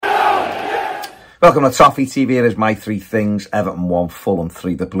Welcome to Toffee TV. Here is my three things. Everton 1, Fulham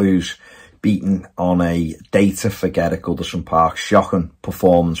 3. The Blues beaten on a day to forget at Goodison Park. Shocking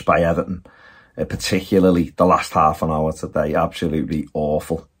performance by Everton, particularly the last half an hour today. Absolutely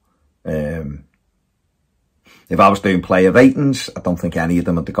awful. If I was doing player ratings, I don't think any of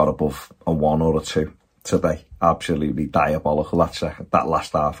them had got above a 1 or a 2 today. Absolutely diabolical, that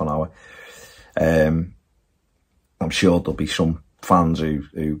last half an hour. I'm sure there'll be some fans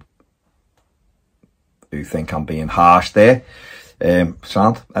who think I'm being harsh there.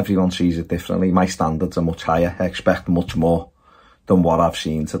 Everyone sees it differently. My standards are much higher. I expect much more than what I've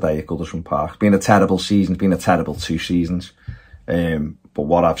seen today at Goodison Park. It's been a terrible season. It's been a terrible 2 seasons. But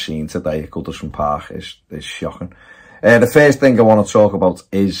what I've seen today at Goodison Park is shocking. The first thing I want to talk about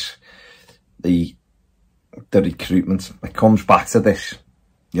is the recruitment. It comes back to this.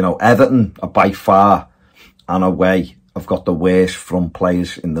 You know, Everton are by far and away have got the worst front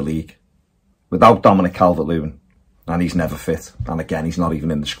players in the league. Without Dominic Calvert-Lewin, and he's never fit. And again, he's not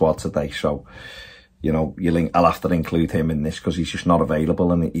even in the squad today. So, you know, I'll have to include him in this because he's just not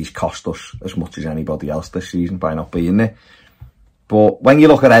available and he's cost us as much as anybody else this season by not being there. But when you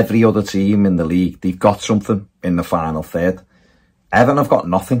look at every other team in the league, they've got something in the final third. Everton have got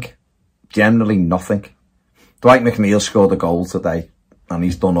nothing. Generally nothing. Dwight McNeil scored a goal today and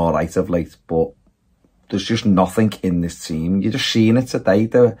he's done all right of late, but there's just nothing in this team. You're just seeing it today.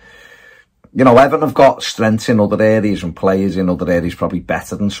 You know, Everton have got strengths in other areas and players in other areas probably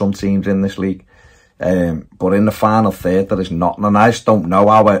better than some teams in this league. But in the final third, there is nothing. And I just don't know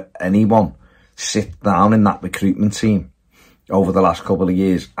how anyone sit down in that recruitment team over the last couple of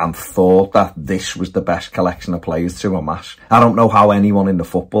years and thought that this was the best collection of players to amass. I don't know how anyone in the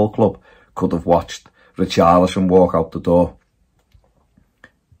football club could have watched Richarlison walk out the door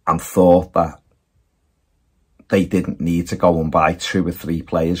and thought that they didn't need to go and buy 2 or 3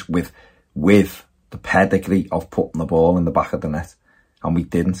 players with the pedigree of putting the ball in the back of the net. And we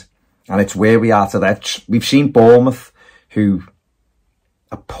didn't. And it's where we are today. We've seen Bournemouth, who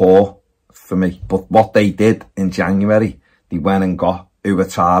are poor for me. But what they did in January, they went and got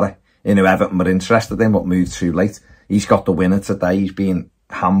Uatara, who Everton were interested in, but moved too late. He's got the winner today. He's been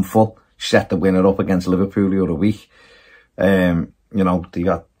handful. Set the winner up against Liverpool the other week. You know, they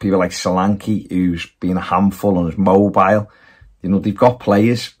got people like Solanke, who's been a handful and is mobile. You know, they've got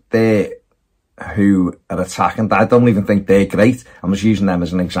players there who are attacking. I don't even think they're great. I'm just using them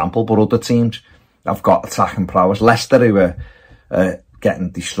as an example, but other teams have got attacking prowess. Leicester, who are getting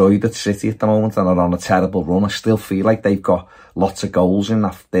destroyed at City at the moment and are on a terrible run, I still feel like they've got lots of goals in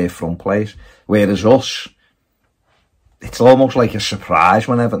their front players. Whereas us, it's almost like a surprise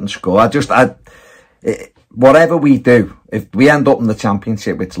when Everton score. Whatever we do, if we end up in the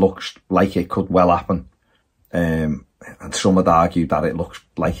Championship, which looks like it could well happen, and some would argue that it looks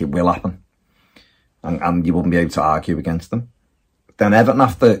like it will happen, and you wouldn't be able to argue against them, then Everton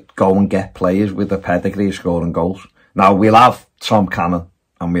have to go and get players with a pedigree of scoring goals. Now, we'll have Tom Cannon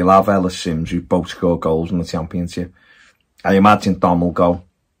and we'll have Ellis Sims, who both score goals in the Championship. I imagine Dom will go.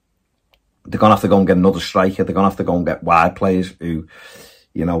 They're going to have to go and get another striker. They're going to have to go and get wide players who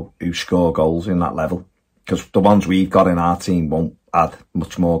score goals in that level. Because the ones we've got in our team won't add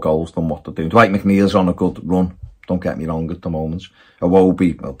much more goals than what they're doing. Dwight McNeil's on a good run. Don't get me wrong at the moment.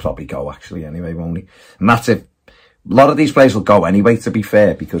 Iwobi will probably go actually anyway, won't he? And that's it. A lot of these players will go anyway, to be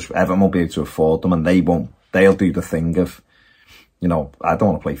fair, because Everton won't be able to afford them and they won't. They'll do the thing of, you know, I don't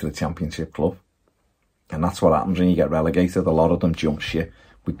want to play for the Championship club. And that's what happens when you get relegated. A lot of them jump ship.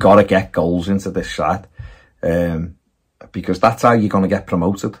 We've got to get goals into this side. Because that's how you're going to get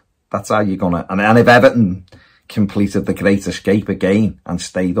promoted. That's how you're going to... And if Everton completed the Great Escape again and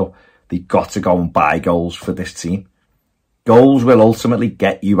stayed up, they've got to go and buy goals for this team. Goals will ultimately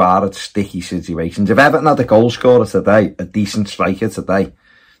get you out of sticky situations. If Everton had a goal scorer today, a decent striker today,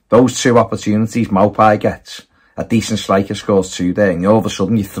 those 2 opportunities Maupay gets, a decent striker scores 2 there, and all of a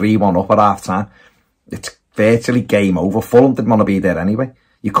sudden you're 3-1 up at half time. It's virtually game over. Fulham didn't want to be there anyway.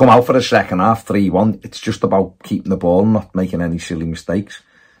 You come out for the second half, 3-1. It's just about keeping the ball and not making any silly mistakes.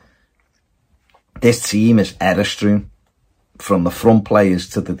 This team is error-strewn from the front players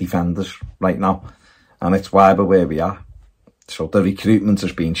to the defenders right now. And it's why we're where we are. So the recruitment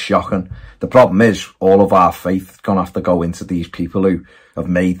has been shocking. The problem is all of our faith is going to have to go into these people who have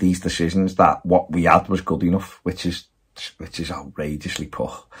made these decisions that what we had was good enough, which is outrageously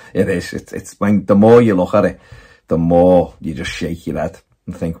poor. It is. It's when the more you look at it, the more you just shake your head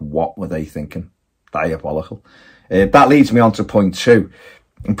and think, what were they thinking? Diabolical. That leads me on to point 2.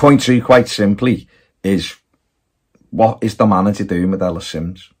 And point 2, quite simply, is what is the manager doing with Ellis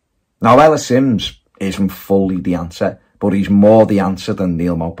Sims? Now, Ellis Sims isn't fully the answer, but he's more the answer than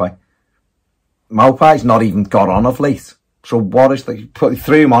Neil Maupay. Maupai's not even got on of late. So what is he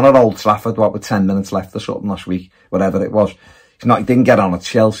threw him on at Old Trafford, what, with 10 minutes left or something last week, whatever it was. He didn't get on at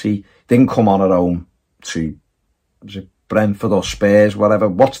Chelsea, didn't come on at home to, was it Brentford or Spurs, whatever.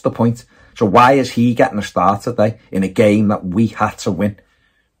 What's the point? So why is he getting a start today in a game that we had to win?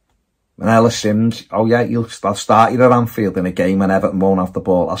 And Ellis Sims, oh yeah, I'll start you at Anfield in a game when Everton won't have the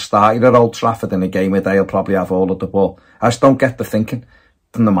ball. I'll start you at Old Trafford in a game where they'll probably have all of the ball. I just don't get the thinking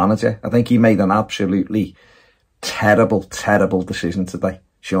from the manager. I think he made an absolutely terrible, terrible decision today,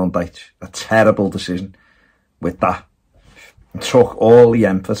 Sean Dyche. A terrible decision with that. It took all the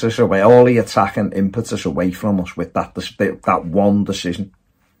emphasis away, all the attacking impetus away from us with that one decision.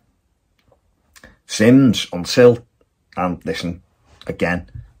 Sims, and listen,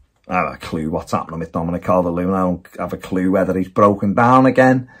 again, I don't have a clue what's happening with Dominic Calvert-Lewin. I don't have a clue whether he's broken down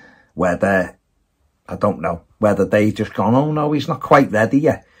again, whether, I don't know, whether they've just gone, oh no, he's not quite ready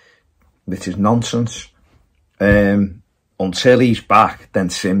yet, which is nonsense. Until he's back, then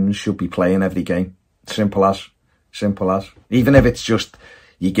Sims should be playing every game. Simple as. Even if it's just,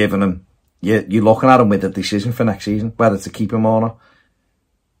 you're giving him, you're looking at him with a decision for next season, whether to keep him or not.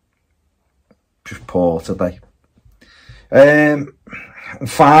 Just poor today.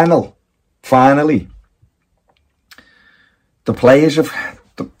 Finally, the players have,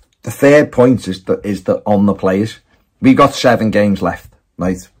 the third point is that on the players. We've got 7 games left,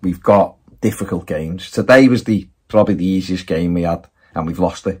 right? We've got difficult games. Today was probably the easiest game we had, and we've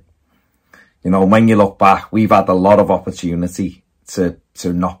lost it. You know, when you look back, we've had a lot of opportunity to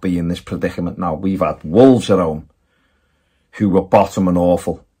not be in this predicament now. We've had Wolves at home, who were bottom and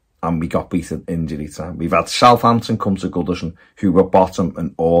awful, and we got beat at injury time. We've had Southampton come to Goodison, who were bottom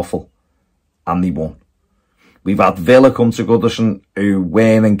and awful, and they won. We've had Villa come to Goodison, who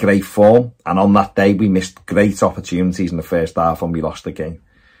weren't in great form, and on that day we missed great opportunities in the first half and we lost the game.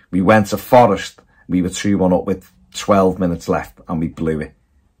 We went to Forest, we were 2-1 up with 12 minutes left, and we blew it.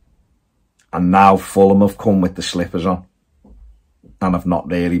 And now Fulham have come with the slippers on and have not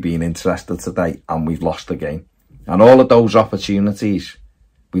really been interested today, and we've lost the game. And all of those opportunities,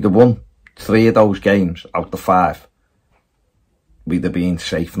 we'd have won 3 of those games out of 5. We'd have been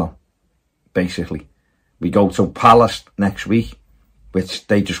safe now, basically. We go to Palace next week, which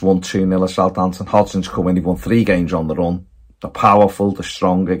they just won 2-0 at Southampton. Hodgson's come in, they've won 3 games on the run. They're powerful, they're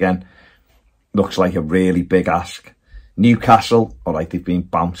strong again. Looks like a really big ask. Newcastle, alright, they've been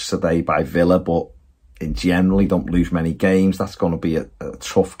bounced today by Villa, but in general, they don't lose many games. That's going to be a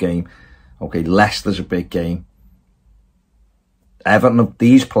tough game. Okay, Leicester's a big game. Everton,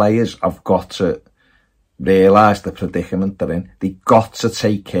 these players have got to realise the predicament they're in. They've got to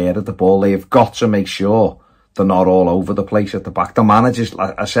take care of the ball. They have got to make sure they're not all over the place at the back. The managers,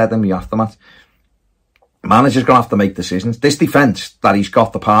 like I said in the aftermath, manager's going to have to make decisions. This defence that he's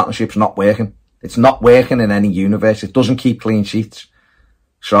got, the partnership's not working. It's not working in any universe. It doesn't keep clean sheets.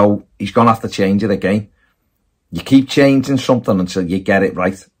 So he's going to have to change it again. You keep changing something until you get it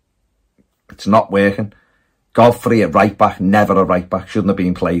right. It's not working. Godfrey at right back, never a right back. Shouldn't have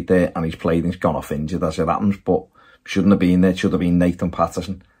been played there, and he's played and he's gone off injured as it happens, but shouldn't have been there. It should have been Nathan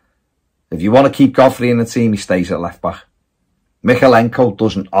Patterson. If you want to keep Godfrey in the team, he stays at left back. Mikalenko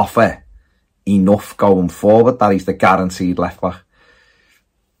doesn't offer enough going forward that he's the guaranteed left back.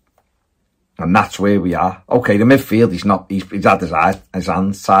 And that's where we are. Okay, the midfield, he's had his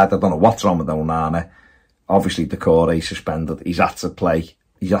hands tied. I don't know what's wrong with Onana. Obviously, Decore suspended. He's had to play.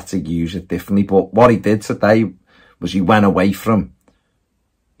 He's had to use it differently. But what he did today was he went away from...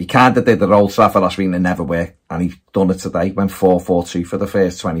 He kind of did the Old Trafford last week and it never worked. And he's done it today. Went 4-4-2 for the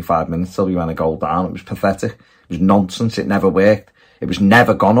first 25 minutes till we went a goal down. It was pathetic. It was nonsense. It never worked. It was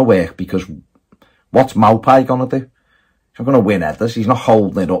never going to work because what's Maupay going to do? He's not going to win headers. He's not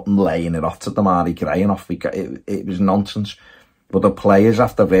holding it up and laying it off to Damari Gray and off. It was nonsense. But the players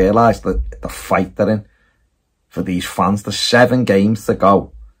have to realise that the fight they're in for these fans. There's 7 games to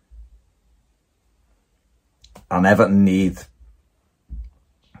go. And Everton need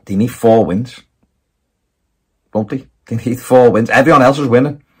 4 wins. Don't they? They need 4 wins. Everyone else is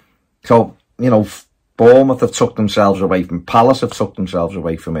winning. So, you know, Bournemouth have tucked themselves away from it. Palace have tucked themselves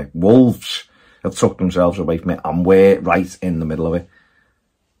away from it. Wolves have tucked themselves away from it, and we're right in the middle of it.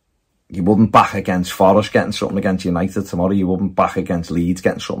 You wouldn't back against Forest getting something against United tomorrow. You wouldn't back against Leeds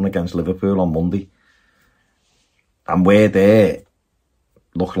getting something against Liverpool on Monday. And we're there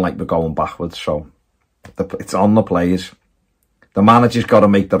looking like we're going backwards. So it's on the players. The manager's got to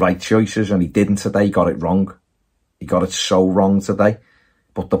make the right choices, and he didn't today. He got it wrong. He got it so wrong today.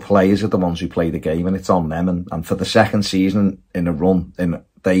 But the players are the ones who play the game, and it's on them. And for the second season in a run,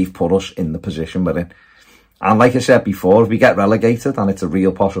 they've put us in the position we're in. And like I said before, if we get relegated, and it's a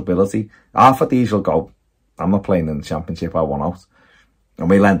real possibility, half of these will go, I'm not playing in the Championship, I want out. And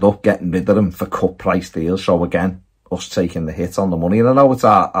we'll end up getting rid of them for cut price deals. So again, us taking the hit on the money. And I know it's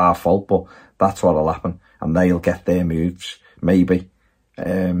our fault, but that's what'll happen. And they'll get their moves, maybe.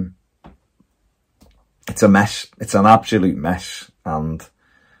 It's a mess. It's an absolute mess. And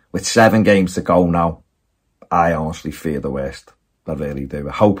with 7 games to go now, I honestly fear the worst. I really do.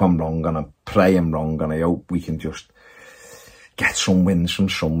 I hope I'm wrong, and I pray I'm wrong, and I hope we can just get some wins from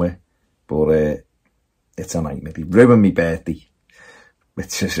somewhere. But it's a nightmare. They ruined my birthday,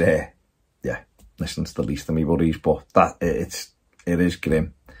 which is, yeah, listen, it's the least of me worries, but it is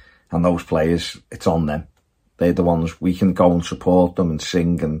grim. And those players, it's on them. They're the ones, we can go and support them and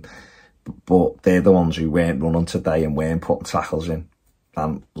sing, but they're the ones who weren't running today and weren't putting tackles in,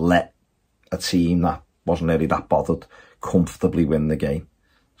 and let a team that wasn't really that bothered comfortably win the game.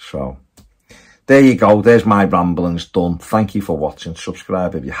 So there you go. There's my ramblings done. Thank you for watching.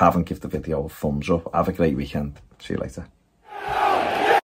 Subscribe if you haven't. Give the video a thumbs up. Have a great weekend. See you later.